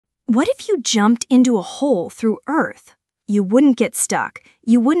What if you jumped into a hole through Earth? You wouldn't get stuck.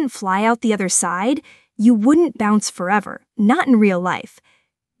 You wouldn't fly out the other side. You wouldn't bounce forever, not in real life.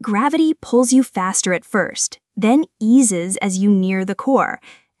 Gravity pulls you faster at first, then eases as you near the core.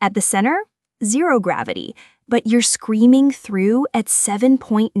 At the center, zero gravity, but you're screaming through at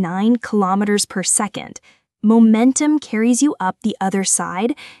 7.9 kilometers per second. Momentum carries you up the other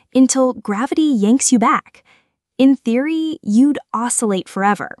side until gravity yanks you back. In theory, you'd oscillate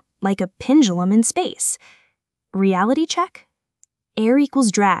forever, like a pendulum in space. Reality check? Air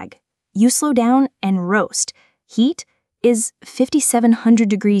equals drag. You slow down and roast. Heat is 5,700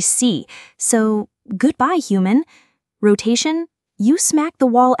 degrees C, so goodbye, human. Rotation? You smack the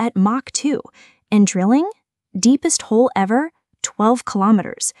wall at Mach 2. And drilling? Deepest hole ever, 12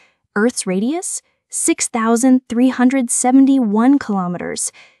 kilometers. Earth's radius? 6,371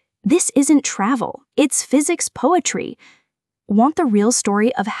 kilometers. This isn't travel, it's physics poetry. Want the real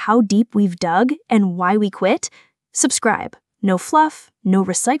story of how deep we've dug and why we quit? Subscribe. No fluff, no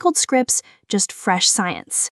recycled scripts, just fresh science.